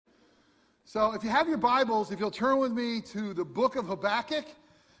So if you have your Bibles, if you'll turn with me to the book of Habakkuk,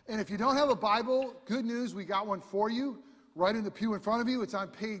 and if you don't have a Bible, good news, we got one for you right in the pew in front of you. It's on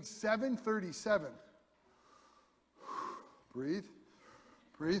page 737. Breathe,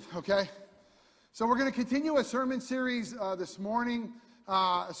 okay? So we're going to continue a sermon series this morning,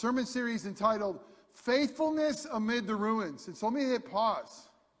 a sermon series entitled Faithfulness Amid the Ruins. And so let me hit pause.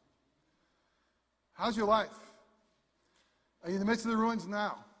 How's your life? Are you in the midst of the ruins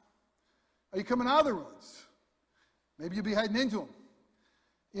now? Are you coming out of the ruins? Maybe you'll be heading into them.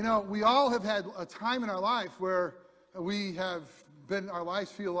 You know, we all have had a time in our life where our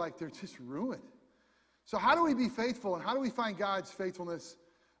lives feel like they're just ruined. So how do we be faithful, and how do we find God's faithfulness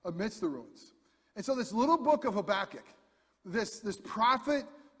amidst the ruins? And so this little book of Habakkuk, this prophet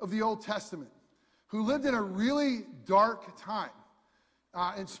of the Old Testament, who lived in a really dark time,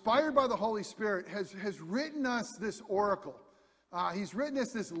 inspired by the Holy Spirit, has written us this oracle. He's written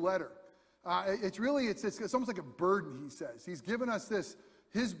us this letter. It's almost like a burden, he says. He's given us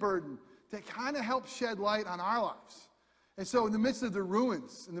his burden to kind of help shed light on our lives. And so in the midst of the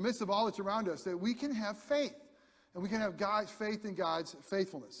ruins, in the midst of all that's around us, that we can have faith. And we can have God's faith in God's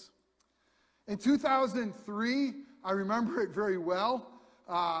faithfulness. In 2003, I remember it very well,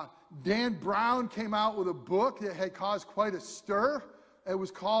 Dan Brown came out with a book that had caused quite a stir. It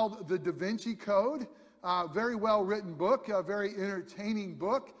was called The Da Vinci Code. Very well-written book, a very entertaining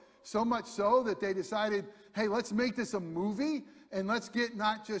book. So much so that they decided, hey, let's make this a movie, and let's get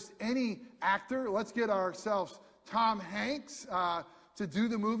not just any actor, let's get ourselves Tom Hanks to do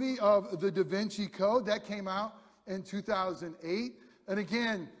the movie of The Da Vinci Code. That came out in 2008. And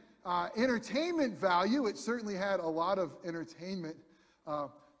again, entertainment value, it certainly had a lot of entertainment.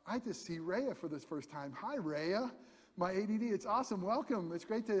 I just see Rhea for this first time. Hi, Rhea. My ADD, it's awesome. Welcome. It's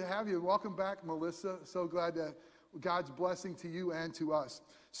great to have you. Welcome back, Melissa. So glad that God's blessing to you and to us.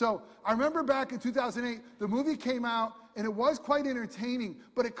 So I remember back in 2008, the movie came out, and it was quite entertaining,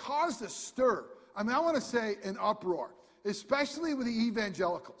 but it caused a stir. I mean, I want to say an uproar, especially with the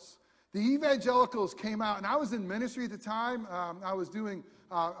evangelicals. The evangelicals came out, and I was in ministry at the time. I was doing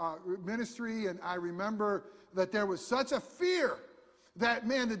ministry, and I remember that there was such a fear that,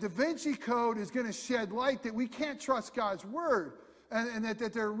 man, the Da Vinci Code is going to shed light that we can't trust God's word, and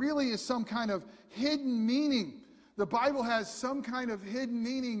that there really is some kind of hidden meaning. The Bible has some kind of hidden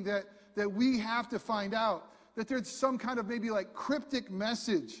meaning that we have to find out, that there's some kind of maybe like cryptic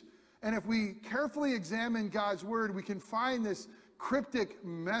message. And if we carefully examine God's word, we can find this cryptic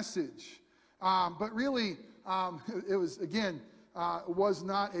message. But really, it was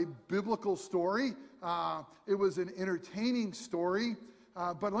not a biblical story. It was an entertaining story.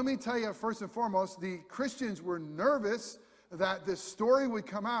 But let me tell you, first and foremost, the Christians were nervous that this story would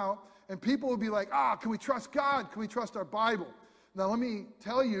come out, and people would be like, can we trust God? Can we trust our Bible? Now, let me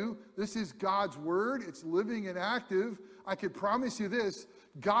tell you, this is God's word. It's living and active. I can promise you this,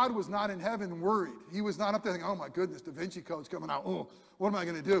 God was not in heaven worried. He was not up there thinking, oh my goodness, Da Vinci Code's coming out. Oh, what am I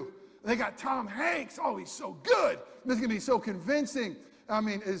going to do? They got Tom Hanks. Oh, he's so good. This is going to be so convincing. I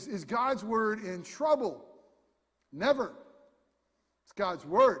mean, is God's word in trouble? Never. It's God's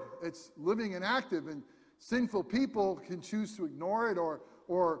word. It's living and active, and sinful people can choose to ignore it or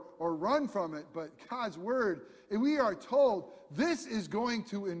run from it. But God's word, and we are told this is going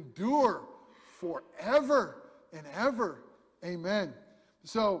to endure forever and ever. Amen.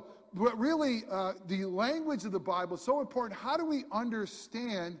 So, but really, the language of the Bible is so important. How do we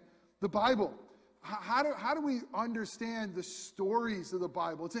understand the Bible? How do we understand the stories of the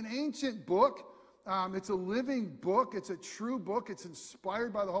Bible? It's an ancient book. It's a living book. It's a true book. It's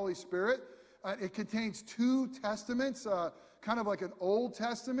inspired by the Holy Spirit. It contains two testaments, kind of like an Old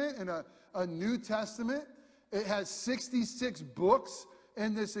Testament and a New Testament. It has 66 books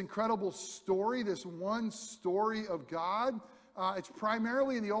in this incredible story, this one story of God. It's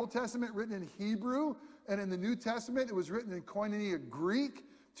primarily in the Old Testament written in Hebrew, and in the New Testament it was written in Koinonia Greek,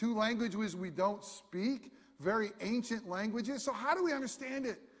 two languages we don't speak, very ancient languages. So how do we understand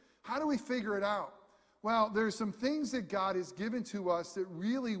it? How do we figure it out? Well, there's some things that God has given to us that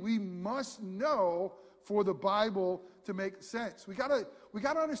really we must know for the Bible to make sense. We gotta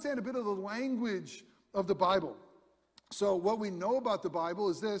understand a bit of the language of the Bible. So what we know about the Bible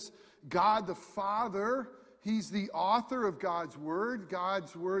is this: God the Father, He's the author of God's word.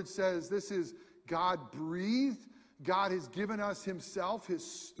 God's word says this is God-breathed. God has given us Himself, His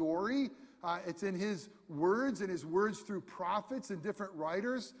story. It's in His words, and His words through prophets and different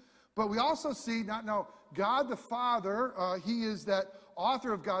writers. But we also see, God the Father, He is that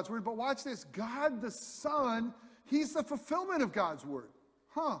author of God's word. But watch this, God the Son, He's the fulfillment of God's word.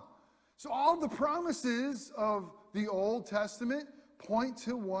 So all the promises of the Old Testament, point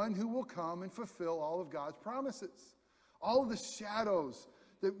to one who will come and fulfill all of God's promises. All of the shadows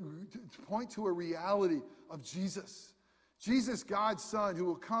that point to a reality of Jesus. Jesus, God's Son, who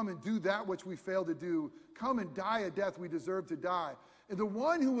will come and do that which we fail to do, come and die a death we deserve to die. And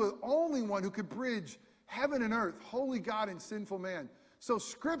the only one who could bridge heaven and earth, holy God and sinful man. So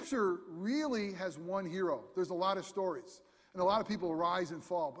Scripture really has one hero. There's a lot of stories, and a lot of people rise and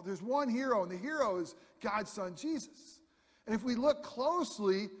fall. But there's one hero, and the hero is God's Son, Jesus. And if we look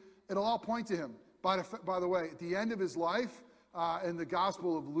closely, it'll all point to him. By the way, at the end of his life, in the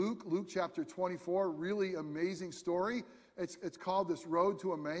Gospel of Luke, Luke chapter 24, really amazing story. It's called this Road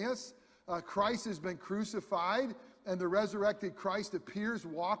to Emmaus. Christ has been crucified, and the resurrected Christ appears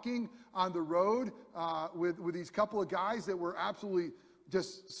walking on the road with these couple of guys that were absolutely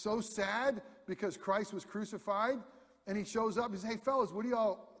just so sad because Christ was crucified. And he shows up and says, hey, fellas, what are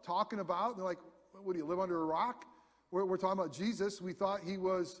y'all talking about? And they're like, what, do you live under a rock? We're talking about Jesus. We thought he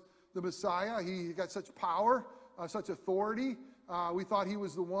was the Messiah. He got such power, such authority. We thought he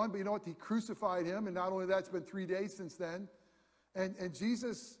was the one, but you know what? He crucified him, and not only that, it's been 3 days since then. And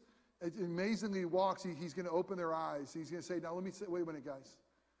Jesus amazingly walks. He's going to open their eyes. He's going to say, now let me say, wait a minute, guys.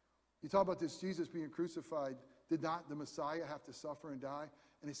 You talk about this Jesus being crucified. Did not the Messiah have to suffer and die?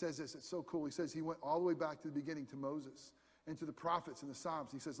 And he says this. It's so cool. He says he went all the way back to the beginning to Moses and to the prophets and the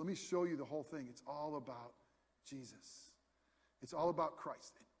Psalms. He says, let me show you the whole thing. It's all about Jesus. It's all about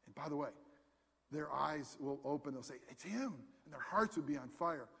Christ. And by the way, their eyes will open. They'll say, it's him. And their hearts will be on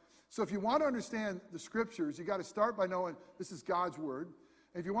fire. So if you want to understand the Scriptures, you got to start by knowing this is God's Word.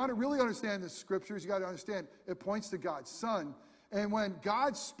 And if you want to really understand the Scriptures, you got to understand it points to God's Son. And when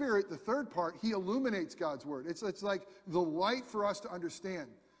God's Spirit, the third part, he illuminates God's Word. It's like the light for us to understand.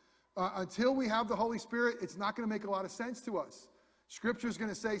 Until we have the Holy Spirit, it's not going to make a lot of sense to us. Scripture is going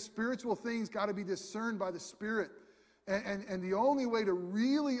to say spiritual things got to be discerned by the Spirit. And the only way to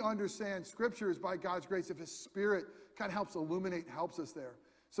really understand Scripture is by God's grace, if His Spirit kind of helps illuminate, helps us there.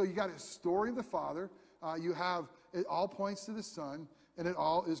 So you got a story of the Father. You have, it all points to the Son, and it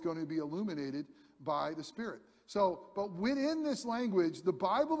all is going to be illuminated by the Spirit. So, but within this language, the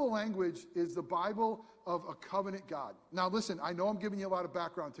Bible, the language is the Bible of a covenant God. Now listen, I know I'm giving you a lot of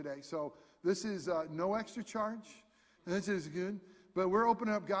background today, so this is no extra charge. This is good. But we're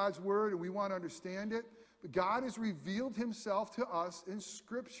opening up God's Word, and we want to understand it. But God has revealed Himself to us in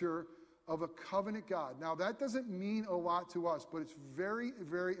Scripture of a covenant God. Now, that doesn't mean a lot to us, but it's very,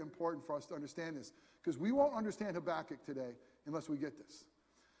 very important for us to understand this, because we won't understand Habakkuk today unless we get this.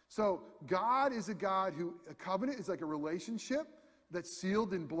 So, God is a God who, a covenant is like a relationship that's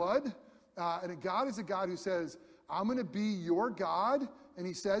sealed in blood. And God is a God who says, I'm going to be your God. And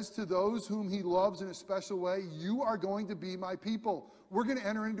He says to those whom He loves in a special way, you are going to be my people. We're going to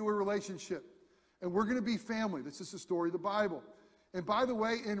enter into a relationship. And we're going to be family. This is the story of the Bible. And by the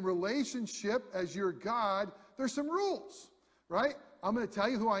way, in relationship as your God, there's some rules, right? I'm going to tell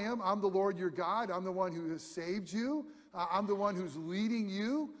you who I am. I'm the Lord your God. I'm the one who has saved you. I'm the one who's leading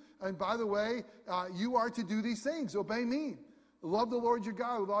you. And by the way, you are to do these things. Obey me. Love the Lord your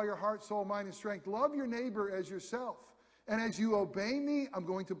God with all your heart, soul, mind, and strength. Love your neighbor as yourself. And as you obey me, I'm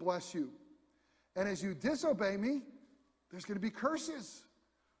going to bless you. And as you disobey me, there's going to be curses.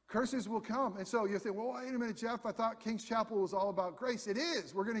 Curses will come. And so you think, well, wait a minute, Jeff, I thought King's Chapel was all about grace. It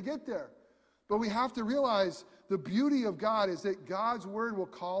is. We're going to get there. But we have to realize the beauty of God is that God's Word will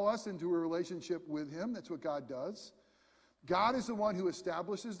call us into a relationship with Him. That's what God does. God is the one who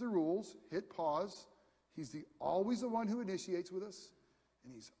establishes the rules. Hit pause. He's always the one who initiates with us.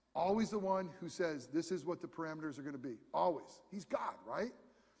 And He's always the one who says, this is what the parameters are going to be. Always. He's God, right?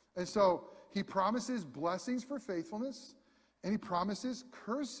 And so He promises blessings for faithfulness. And He promises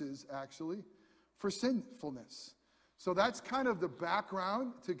curses, actually, for sinfulness. So that's kind of the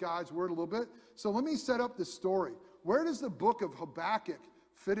background to God's Word a little bit. So let me set up the story. Where does the book of Habakkuk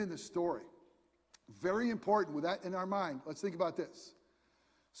fit in the story? Very important with that in our mind. Let's think about this.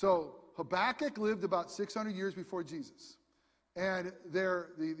 So Habakkuk lived about 600 years before Jesus. And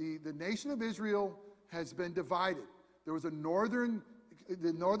the nation of Israel has been divided. There was the northern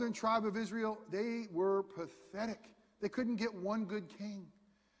tribe of Israel. They were pathetic. They couldn't get one good king.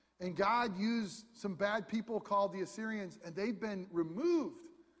 And God used some bad people called the Assyrians, and they've been removed.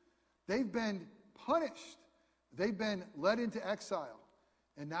 They've been punished. They've been led into exile.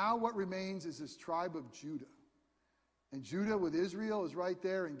 And now what remains is this tribe of Judah. And Judah with Israel is right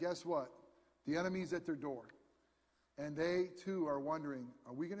there, and guess what? The enemy's at their door. And they, too, are wondering,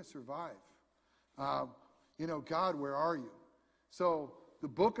 are we going to survive? God, where are you? So the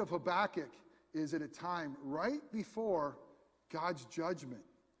book of Habakkuk is at a time right before God's judgment.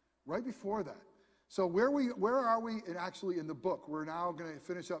 Right before that. So where are we actually in the book? We're now going to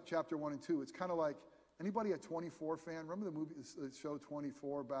finish up chapter 1 and 2. It's kind of like, anybody a 24 fan? Remember the show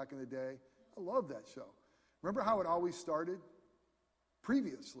 24 back in the day? I love that show. Remember how it always started?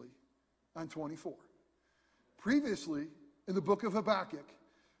 Previously on 24. Previously in the book of Habakkuk,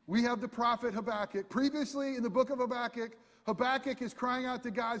 we have the prophet Habakkuk. Previously in the book of Habakkuk, Habakkuk is crying out to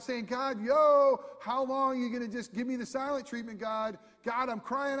God saying, God, how long are you going to just give me the silent treatment, God? God, I'm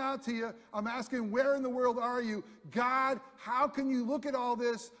crying out to you. I'm asking, where in the world are you? God, how can you look at all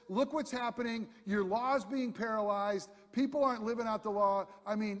this? Look what's happening. Your law's being paralyzed. People aren't living out the law.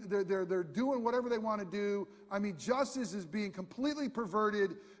 I mean, they're doing whatever they want to do. I mean, justice is being completely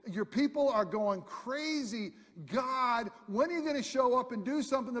perverted. Your people are going crazy. God, when are you going to show up and do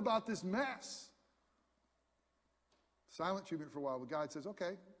something about this mess? Silent treatment for a while, but God says,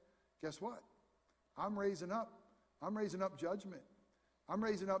 okay, guess what? I'm raising up judgment. I'm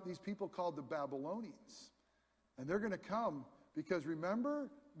raising up these people called the Babylonians. And they're going to come because remember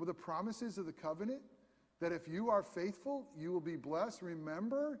with the promises of the covenant that if you are faithful, you will be blessed.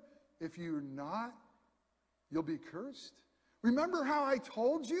 Remember, if you're not, you'll be cursed. Remember how I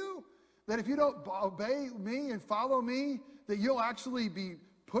told you that if you don't obey me and follow me, that you'll actually be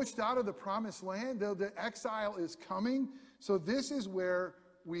pushed out of the promised land? The exile is coming. So this is where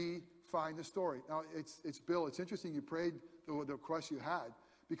we find the story. Now, it's Bill, it's interesting you prayed the request you had,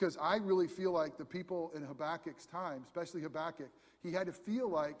 because I really feel like the people in Habakkuk's time, especially Habakkuk, he had to feel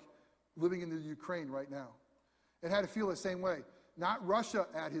like living in the Ukraine right now. It had to feel the same way. Not Russia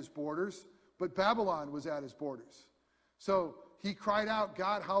at his borders, but Babylon was at his borders. So he cried out,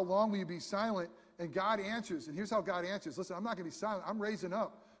 God, how long will you be silent? And God answers, and here's how God answers. Listen, I'm not going to be silent. I'm raising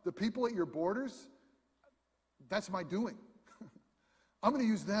up. The people at your borders, that's my doing. I'm going to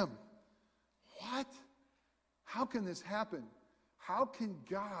use them. What? How can this happen? How can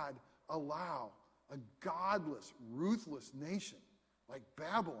God allow a godless, ruthless nation like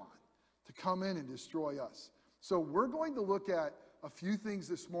Babylon to come in and destroy us? So we're going to look at a few things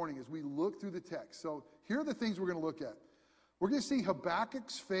this morning as we look through the text. So here are the things we're going to look at. We're going to see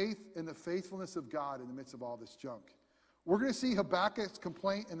Habakkuk's faith in the faithfulness of God in the midst of all this junk. We're going to see Habakkuk's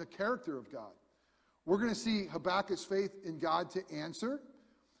complaint in the character of God. We're going to see Habakkuk's faith in God to answer.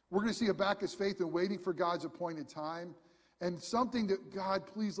 We're going to see Habakkuk's faith in waiting for God's appointed time. And something that, God,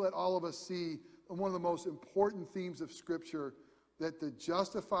 please let all of us see, one of the most important themes of Scripture, that the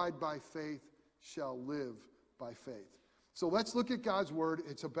justified by faith shall live by faith. So let's look at God's word.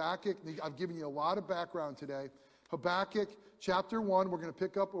 It's Habakkuk. I've given you a lot of background today. Habakkuk chapter 1, we're going to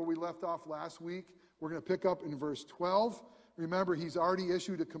pick up where we left off last week. We're going to pick up in verse 12. Remember, he's already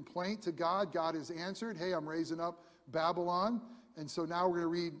issued a complaint to God. God has answered, hey, I'm raising up Babylon. And so now we're going to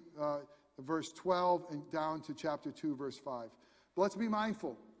read verse 12 and down to chapter 2, verse 5. But let's be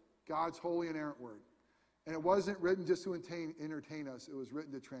mindful, God's holy and inerrant word. And it wasn't written just to entertain us. It was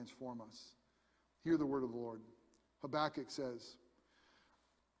written to transform us. Hear the word of the Lord. Habakkuk says,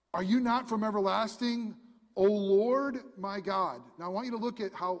 are you not from everlasting, O Lord, my God? Now I want you to look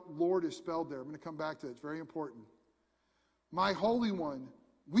at how Lord is spelled there. I'm going to come back to it. It's very important. My Holy One,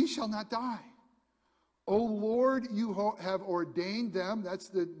 we shall not die. O Lord, you have ordained them, that's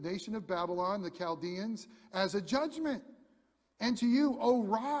the nation of Babylon, the Chaldeans, as a judgment. And to you, O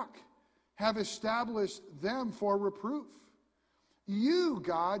Rock, have established them for reproof. You,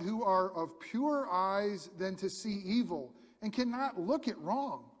 God, who are of purer eyes than to see evil and cannot look at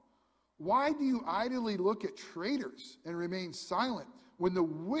wrong, why do you idly look at traitors and remain silent when the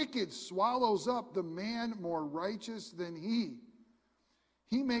wicked swallows up the man more righteous than he?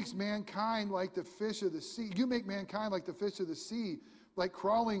 He makes mankind like the fish of the sea. You make mankind like the fish of the sea, like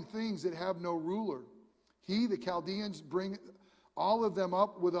crawling things that have no ruler. He, the Chaldeans, bring all of them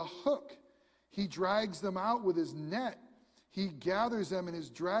up with a hook. He drags them out with his net. He gathers them in his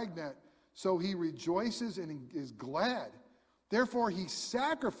dragnet. So he rejoices and is glad. Therefore he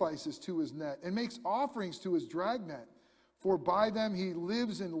sacrifices to his net and makes offerings to his dragnet. For by them he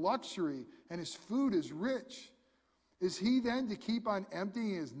lives in luxury, and his food is rich. Is he then to keep on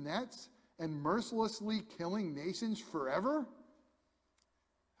emptying his nets and mercilessly killing nations forever?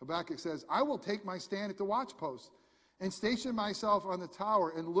 Habakkuk says, I will take my stand at the watchpost and station myself on the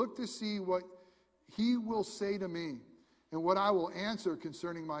tower and look to see what he will say to me and what I will answer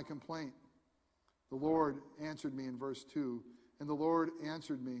concerning my complaint. The Lord answered me in verse 2, and the Lord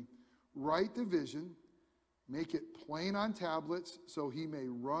answered me, write the vision, make it plain on tablets so he may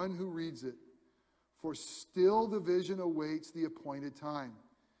run who reads it. For still the vision awaits the appointed time.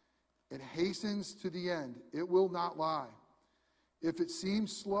 It hastens to the end. It will not lie. If it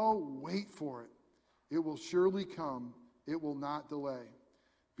seems slow, wait for it. It will surely come. It will not delay.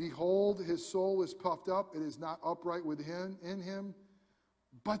 Behold, his soul is puffed up. It is not upright within in him.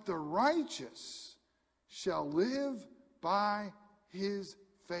 But the righteous shall live by his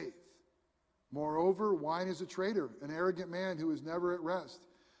faith. Moreover, wine is a traitor, an arrogant man who is never at rest.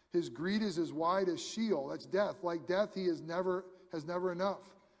 His greed is as wide as Sheol. That's death. Like death, he has never enough.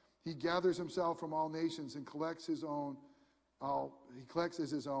 He gathers himself from all nations and collects as his own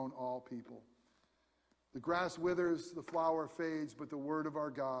all people. The grass withers, the flower fades, but the word of our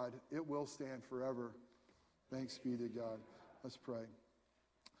God, it will stand forever. Thanks be to God. Let's pray.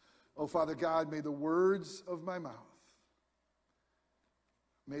 Oh, Father God, may the words of my mouth,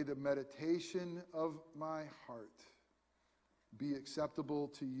 may the meditation of my heart be acceptable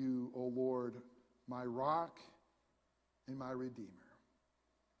to you, O Lord, my rock and my redeemer.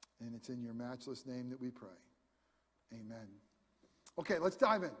 And it's in your matchless name that we pray. Amen. Okay, let's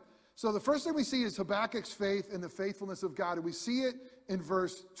dive in. So the first thing we see is Habakkuk's faith in the faithfulness of God. And we see it in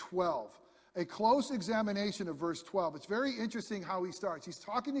verse 12. A close examination of verse 12. It's very interesting how he starts. He's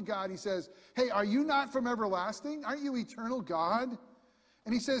talking to God. He says, hey, are you not from everlasting? Aren't you eternal God?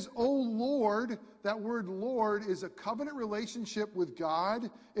 And he says, oh Lord. That word Lord is a covenant relationship with God.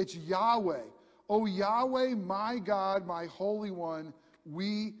 It's Yahweh. Oh Yahweh, my God, my Holy One,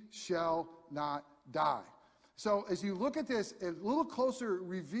 we shall not die. So as you look at this, a little closer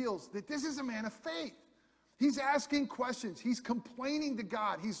reveals that this is a man of faith. He's asking questions. He's complaining to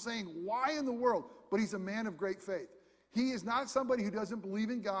God. He's saying, why in the world? But he's a man of great faith. He is not somebody who doesn't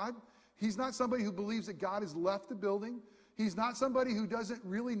believe in God. He's not somebody who believes that God has left the building. He's not somebody who doesn't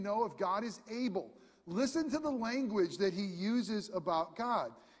really know if God is able. Listen to the language that he uses about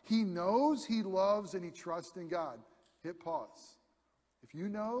God. He knows, he loves, and he trusts in God. Hit pause. If you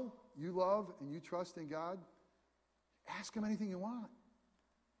know, you love, and you trust in God, ask him anything you want.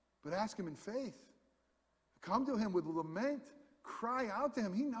 But ask him in faith. Come to him with lament. Cry out to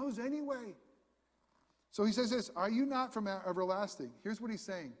him. He knows anyway. So he says this, are you not from everlasting? Here's what he's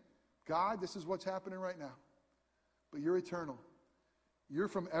saying. God, this is what's happening right now. But you're eternal. You're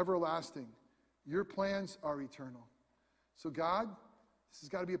from everlasting. Your plans are eternal. So God, this has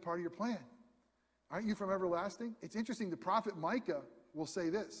got to be a part of your plan. Aren't you from everlasting? It's interesting. The prophet Micah will say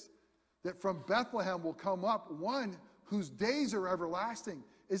this, that from Bethlehem will come up one whose days are everlasting.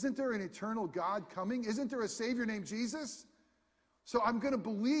 Isn't there an eternal God coming? Isn't there a Savior named Jesus? So I'm going to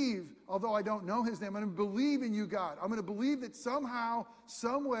believe, although I don't know his name, I'm going to believe in you, God. I'm going to believe that somehow,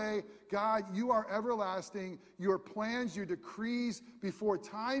 some way, God, you are everlasting. Your plans, your decrees, before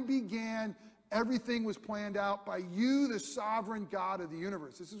time began, everything was planned out by you, the sovereign God of the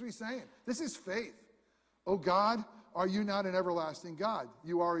universe. This is what he's saying. This is faith. Oh God, are you not an everlasting God?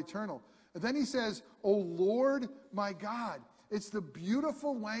 You are eternal. And then he says, oh Lord, my God. It's the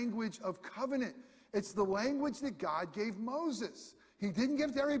beautiful language of covenant. It's the language that God gave Moses. He didn't give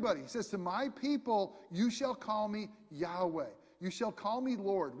it to everybody. He says, to my people, you shall call me Yahweh. You shall call me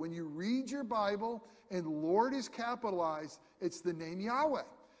Lord. When you read your Bible and Lord is capitalized, it's the name Yahweh.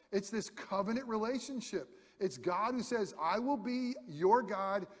 It's this covenant relationship. It's God who says, I will be your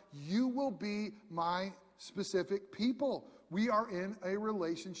God. You will be my specific people. We are in a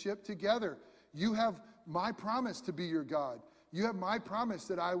relationship together. You have my promise to be your God. You have my promise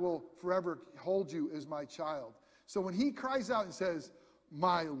that I will forever hold you as my child. So when he cries out and says,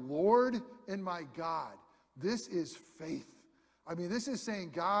 my Lord and my God, this is faith. I mean, this is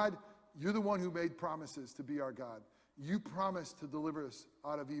saying, God, you're the one who made promises to be our God. You promised to deliver us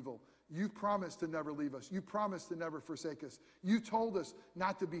out of evil. You promised to never leave us. You promised to never forsake us. You told us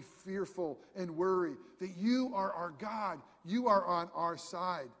not to be fearful and worry, that you are our God. You are on our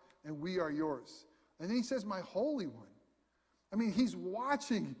side, and we are yours. And then he says, my Holy One. I mean, he's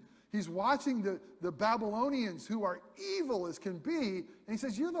watching the Babylonians who are evil as can be, and he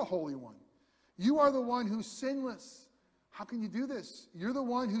says, you're the Holy One. You are the one who's sinless. How can you do this? You're the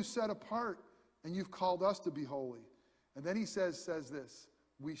one who's set apart, and you've called us to be holy. And then he says this,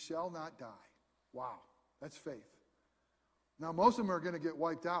 we shall not die. Wow, that's faith. Now, most of them are going to get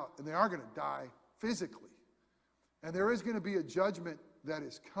wiped out, and they are going to die physically. And there is going to be a judgment that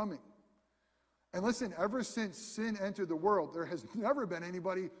is coming. And listen, ever since sin entered the world, there has never been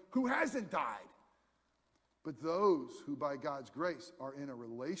anybody who hasn't died. But those who by God's grace are in a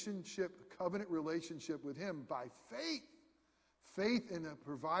relationship, a covenant relationship with him by faith in the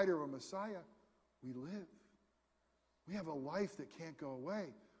provider of Messiah, we live. We have a life that can't go away.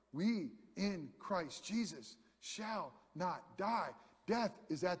 We, in Christ Jesus, shall not die. Death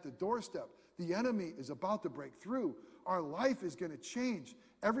is at the doorstep. The enemy is about to break through. Our life is going to change.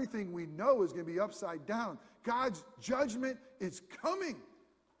 Everything we know is going to be upside down. God's judgment is coming.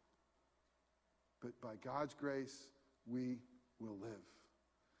 But by God's grace, we will live.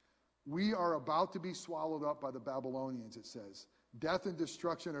 We are about to be swallowed up by the Babylonians, it says. Death and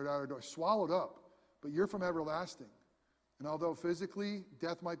destruction are at our door. Swallowed up, but you're from everlasting. And although physically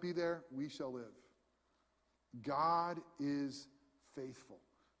death might be there, we shall live. God is faithful.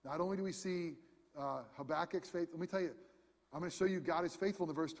 Not only do we see Habakkuk's faith, let me tell you, I'm going to show you God is faithful in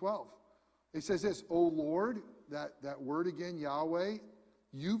the verse 12. It says this, O Lord, that word again, Yahweh,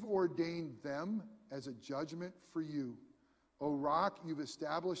 you've ordained them as a judgment for you. O rock, you've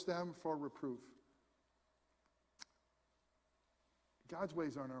established them for reproof. God's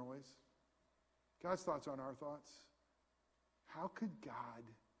ways aren't our ways. God's thoughts aren't our thoughts. How could God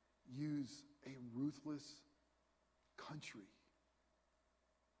use a ruthless country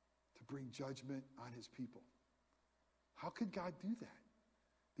to bring judgment on his people? How could God do that?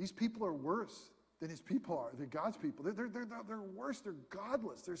 These people are worse than his people are. They're God's people. They're worse. They're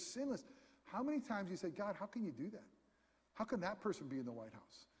godless. They're sinless. How many times you say, God, how can you do that? How can that person be in the White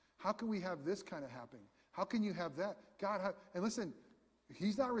House? How can we have this kind of happening? How can you have that? God, and listen,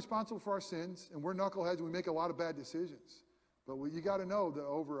 he's not responsible for our sins, and we're knuckleheads, and we make a lot of bad decisions. But you got to know that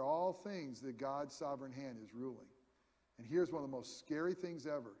over all things, that God's sovereign hand is ruling. And here's one of the most scary things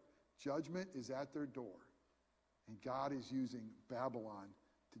ever. Judgment is at their door. And God is using Babylon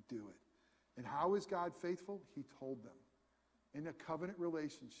to do it. And how is God faithful? He told them. In a covenant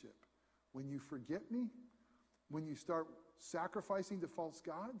relationship, when you forget me, when you start sacrificing to false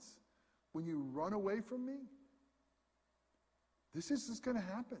gods, when you run away from me, this is going to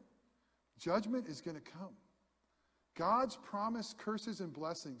happen. Judgment is going to come. God's promised curses and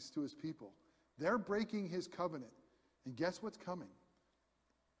blessings to his people. They're breaking his covenant. And guess what's coming?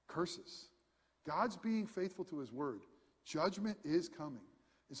 Curses. God's being faithful to his word. Judgment is coming.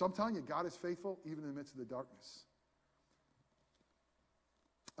 And so I'm telling you, God is faithful even in the midst of the darkness.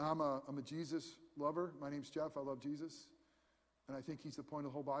 I'm a Jesus lover. My name's Jeff. I love Jesus. And I think he's the point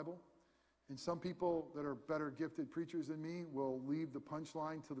of the whole Bible. And some people that are better gifted preachers than me will leave the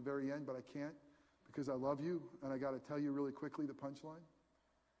punchline till the very end, but I can't because I love you. And I got to tell you really quickly the punchline.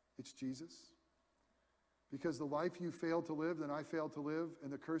 It's Jesus. Because the life you failed to live, then I failed to live,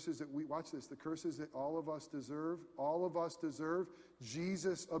 and the curses that watch this, the curses that all of us deserve,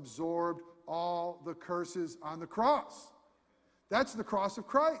 Jesus absorbed all the curses on the cross. That's the cross of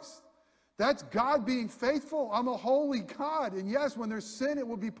Christ. That's God being faithful. I'm a holy God, and yes, when there's sin, it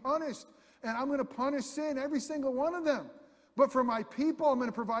will be punished, and I'm going to punish sin, every single one of them. But for my people, I'm going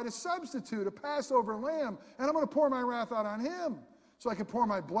to provide a substitute, a Passover lamb, and I'm going to pour my wrath out on him so I can pour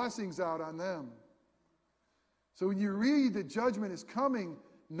my blessings out on them. So when you read that judgment is coming,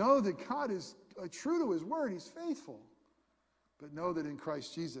 know that God is true to his word. He's faithful. But know that in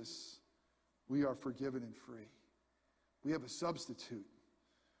Christ Jesus, we are forgiven and free. We have a substitute.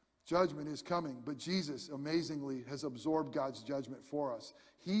 Judgment is coming, but Jesus amazingly has absorbed God's judgment for us.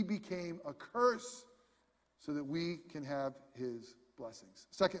 He became a curse so that we can have his blessings.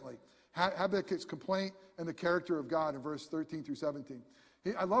 Secondly, Habakkuk's complaint and the character of God in verse 13 through 17.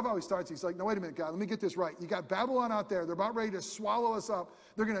 I love how he starts. He's like, no, wait a minute, God, let me get this right. You got Babylon out there. They're about ready to swallow us up.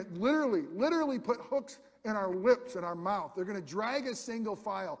 They're going to literally put hooks in our lips and our mouth. They're going to drag a single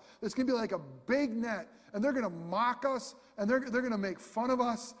file. It's going to be like a big net. And they're going to mock us. And they're going to make fun of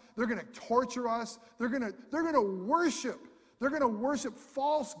us. They're going to torture us. They're going to worship. They're going to worship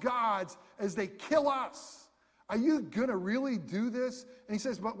false gods as they kill us. Are you going to really do this? And he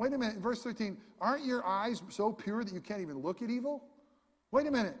says, but wait a minute, in verse 13, aren't your eyes so pure that you can't even look at evil? Wait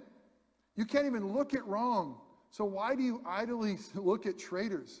a minute. You can't even look at wrong. So why do you idly look at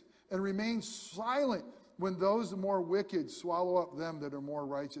traitors and remain silent when those more wicked swallow up them that are more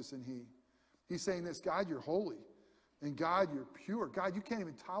righteous than he? He's saying this, God, you're holy. And God, you're pure. God, you can't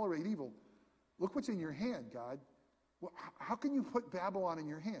even tolerate evil. Look what's in your hand, God. Well, how can you put Babylon in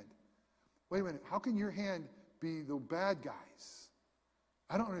your hand? Wait a minute. How can your hand be the bad guys?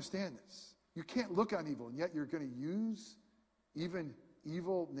 I don't understand this. You can't look on evil, and yet you're going to use even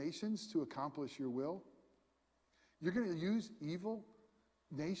evil nations to accomplish your will. You're going to use evil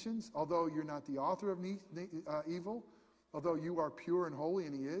nations, although you're not the author of evil, although you are pure and holy,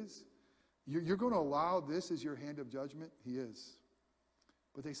 and he is. You're going to allow this as your hand of judgment? He is.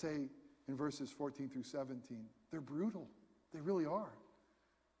 But they say in verses 14 through 17, they're brutal. They really are.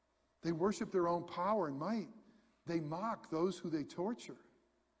 They worship their own power and might. They mock those who they torture.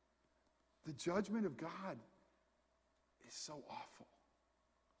 The judgment of God is so awful.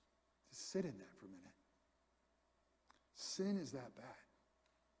 Just sit in that for a minute. Sin is that bad.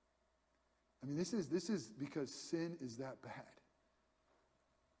 I mean, this is because sin is that bad.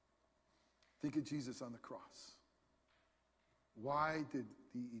 Think of Jesus on the cross. Why did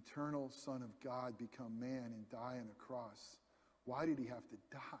the eternal Son of God become man and die on a cross? Why did he have to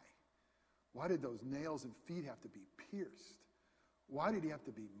die? Why did those nails and feet have to be pierced? Why did he have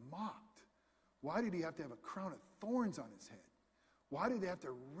to be mocked? Why did he have to have a crown of thorns on his head? Why did they have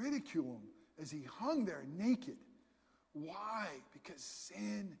to ridicule him as he hung there naked? Why? Because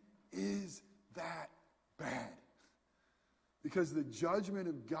sin is that bad. Because the judgment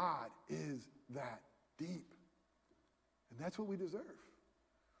of God is that deep. And that's what we deserve.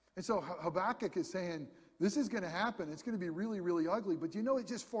 And so Habakkuk is saying, this is going to happen. It's going to be really, really ugly. But you know, it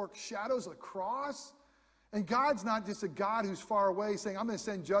just foreshadows a cross. And God's not just a God who's far away saying, I'm going to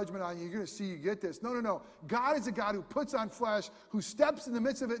send judgment on you. You're going to see you get this. No, no, no. God is a God who puts on flesh, who steps in the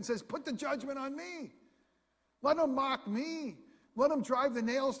midst of it and says, put the judgment on me. Let them mock me. Let them drive the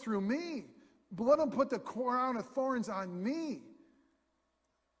nails through me. Let them put the crown of thorns on me.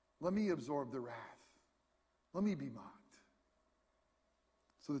 Let me absorb the wrath. Let me be mocked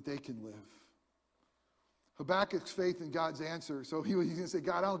so that they can live. Habakkuk's faith in God's answer. So he's going to say,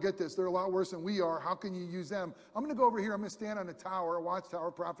 God, I don't get this. They're a lot worse than we are. How can you use them? I'm going to go over here. I'm going to stand on a tower, a watchtower.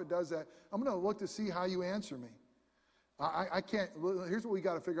 A prophet does that. I'm going to look to see how you answer me. I can't. Here's what we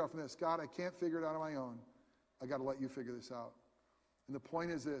got to figure out from this. God, I can't figure it out on my own. I got to let you figure this out. And the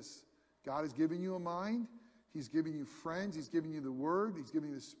point is this. God has given you a mind. He's giving you friends. He's giving you the word. He's giving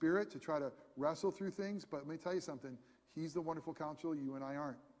you the spirit to try to wrestle through things. But let me tell you something. He's the wonderful counselor. You and I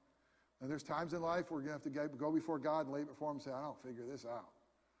aren't. And there's times in life where we're going to have to go before God and lay it before him and say, I don't figure this out.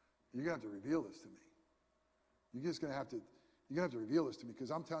 You're going to have to reveal this to me. You're just going to have to reveal this to me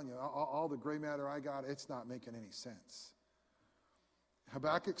because I'm telling you, all the gray matter I got, it's not making any sense.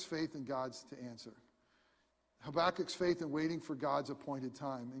 Habakkuk's faith in God's to answer. Habakkuk's faith in waiting for God's appointed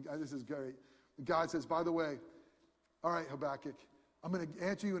time. And this is great. God says, by the way, all right, Habakkuk, I'm going to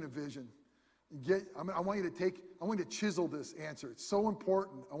answer you in a vision. I want you to chisel this answer. It's so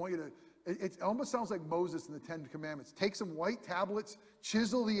important. I want you to, it almost sounds like Moses in the Ten Commandments. Take some white tablets,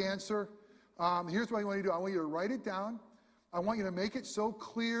 chisel the answer. Here's what I want you to do. I want you to write it down. I want you to make it so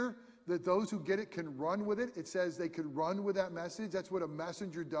clear that those who get it can run with it. It says they could run with that message. That's what a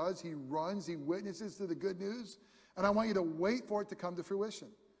messenger does. He runs, he witnesses to the good news. And I want you to wait for it to come to fruition.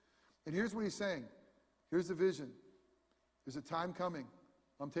 And here's what he's saying. Here's the vision. There's a time coming.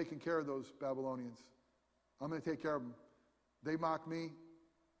 I'm taking care of those Babylonians. I'm going to take care of them. They mock me.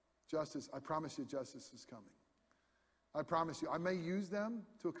 Justice, I promise you justice is coming. I promise you. I may use them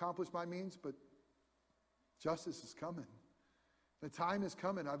to accomplish my means, but justice is coming. The time is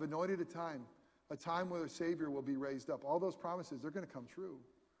coming. I've anointed a time where a Savior will be raised up. All those promises, they're going to come true.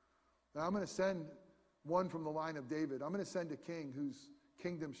 And I'm going to send one from the line of David. I'm going to send a king whose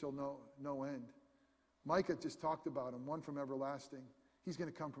kingdom shall know no end. Micah just talked about him, one from everlasting. He's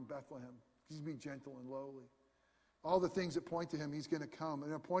going to come from Bethlehem. He's going to be gentle and lowly. All the things that point to him, he's going to come.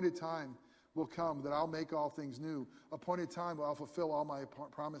 An appointed time will come that I'll make all things new. Appointed time will I'll fulfill all my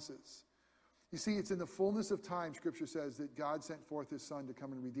promises. You see, it's in the fullness of time, Scripture says, that God sent forth his Son to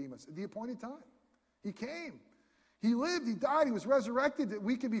come and redeem us. At the appointed time. He came. He lived. He died. He was resurrected that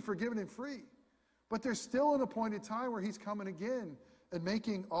we can be forgiven and free. But there's still an appointed time where he's coming again and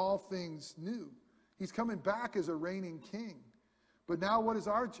making all things new. He's coming back as a reigning king. But now what is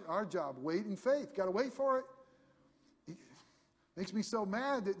our job? Wait in faith. Got to wait for it. It makes me so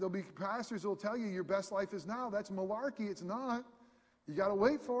mad that there'll be pastors who will tell you your best life is now. That's malarkey. It's not. You got to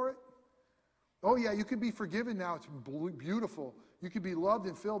wait for it. Oh, yeah, you can be forgiven now. It's beautiful. You can be loved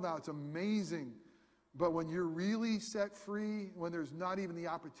and filled now. It's amazing. But when you're really set free, when there's not even the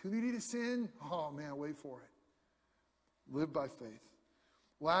opportunity to sin, oh, man, wait for it. Live by faith.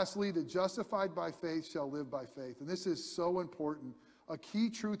 Lastly, the justified by faith shall live by faith. And this is so important. A key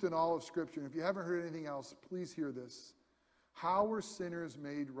truth in all of Scripture. And if you haven't heard anything else, please hear this. How were sinners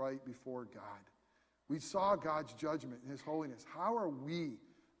made right before God? We saw God's judgment and his holiness. How are we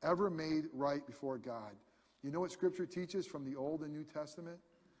ever made right before God? You know what Scripture teaches from the Old and New Testament?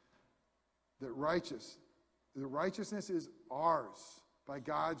 That the righteousness is ours by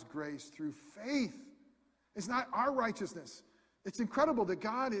God's grace through faith. It's not our righteousness. It's incredible that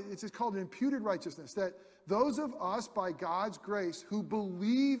God, it's called an imputed righteousness, that those of us by God's grace who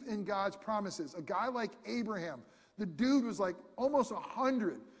believe in God's promises, a guy like Abraham, the dude was like almost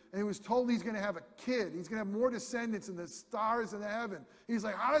 100, and he was told he's going to have a kid. He's going to have more descendants than the stars in heaven. He's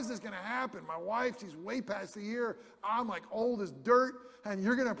like, how is this going to happen? My wife, she's way past the year. I'm like old as dirt, and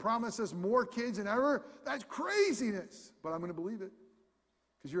you're going to promise us more kids than ever? That's craziness. But I'm going to believe it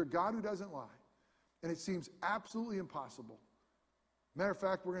because you're a God who doesn't lie. And it seems absolutely impossible. Matter of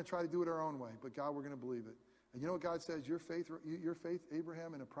fact, we're going to try to do it our own way, but God, we're going to believe it. And you know what God says? Your faith,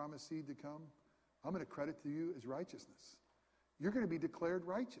 Abraham, and a promised seed to come, I'm going to credit to you as righteousness. You're going to be declared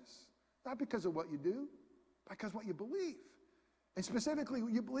righteous. Not because of what you do, but because of what you believe. And specifically,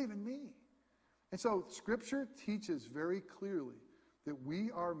 you believe in me. And so Scripture teaches very clearly that we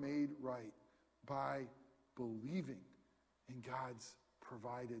are made right by believing in God's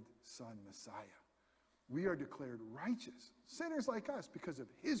provided Son, Messiah. We are declared righteous, sinners like us, because of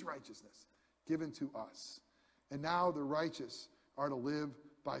his righteousness given to us. And now the righteous are to live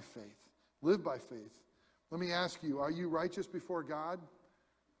by faith. Live by faith. Let me ask you, are you righteous before God?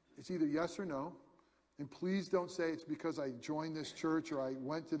 It's either yes or no. And please don't say it's because I joined this church or I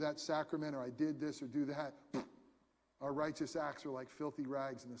went to that sacrament or I did this or do that. Our righteous acts are like filthy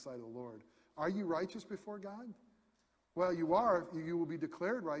rags in the sight of the Lord. Are you righteous before God? Well, you are. You will be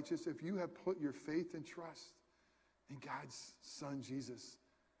declared righteous if you have put your faith and trust in God's Son, Jesus,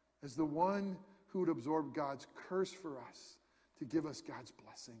 as the one who would absorb God's curse for us to give us God's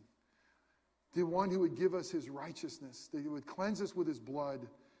blessing. The one who would give us his righteousness, that he would cleanse us with his blood,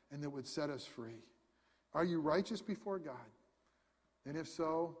 and that would set us free. Are you righteous before God? And if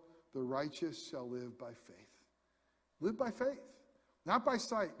so, the righteous shall live by faith. Live by faith, not by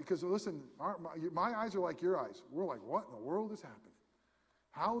sight. Because listen, my eyes are like your eyes. We're like, what in the world is happening?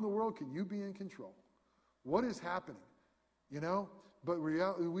 How in the world can you be in control? What is happening? You know? But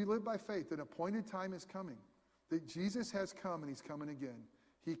we live by faith. An appointed time is coming. That Jesus has come and he's coming again.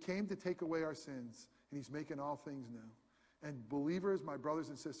 He came to take away our sins, and he's making all things new. And believers, my brothers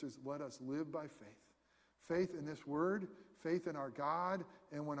and sisters, let us live by faith. Faith in this word, faith in our God,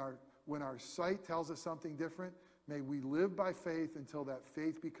 and when our sight tells us something different, may we live by faith until that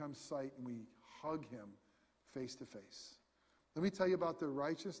faith becomes sight and we hug him face to face. Let me tell you about the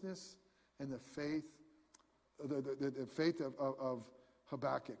righteousness and the faith, the faith of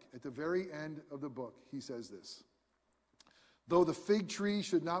Habakkuk. At the very end of the book, he says this: though the fig tree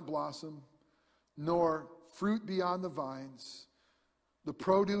should not blossom, nor fruit be on the vines, the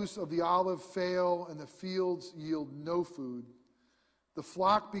produce of the olive fail, and the fields yield no food, the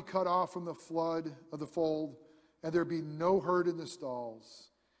flock be cut off from the flood of the fold, and there be no herd in the stalls,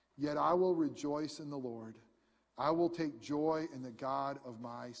 yet I will rejoice in the Lord. I will take joy in the God of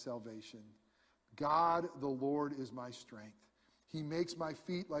my salvation. God, the Lord, is my strength. He makes my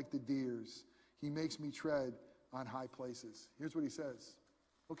feet like the deer's. He makes me tread on high places. Here's what he says.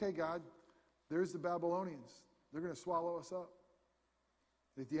 Okay, God, there's the Babylonians. They're going to swallow us up.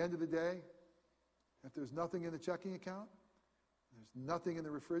 At the end of the day, if there's nothing in the checking account, there's nothing in the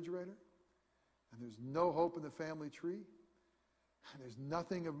refrigerator, and there's no hope in the family tree, and there's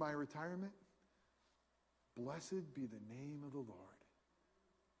nothing of my retirement, blessed be the name of the Lord.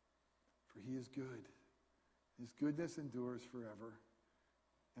 For he is good. His goodness endures forever.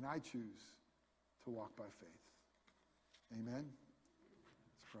 And I choose to walk by faith. Amen?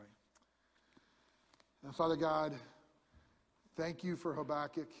 Let's pray. Now, Father God, thank you for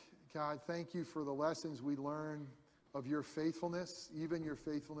Habakkuk. God, thank you for the lessons we learn of your faithfulness, even your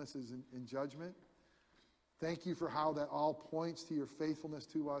faithfulness is in judgment. Thank you for how that all points to your faithfulness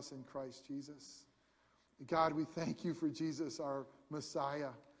to us in Christ Jesus. God, we thank you for Jesus, our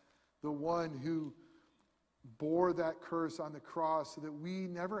Messiah, the one who bore that curse on the cross so that we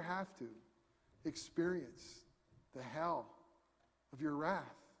never have to experience the hell of your wrath.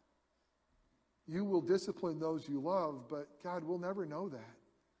 You will discipline those you love, but God, we'll never know that.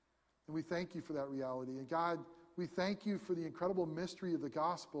 And we thank you for that reality. And God, we thank you for the incredible mystery of the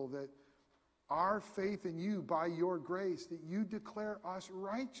gospel, that our faith in you, by your grace, that you declare us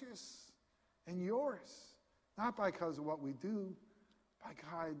righteous and yours. Not because of what we do, by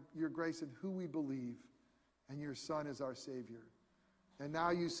God, your grace and who we believe, and your Son is our Savior. And now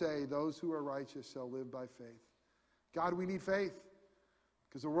you say, those who are righteous shall live by faith. God, we need faith,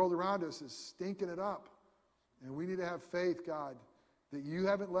 because the world around us is stinking it up. And we need to have faith, God, that you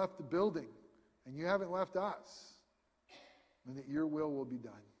haven't left the building, and you haven't left us, and that your will be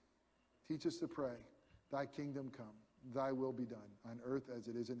done. Teach us to pray, thy kingdom come, thy will be done, on earth as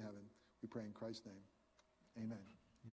it is in heaven. We pray in Christ's name. Amen.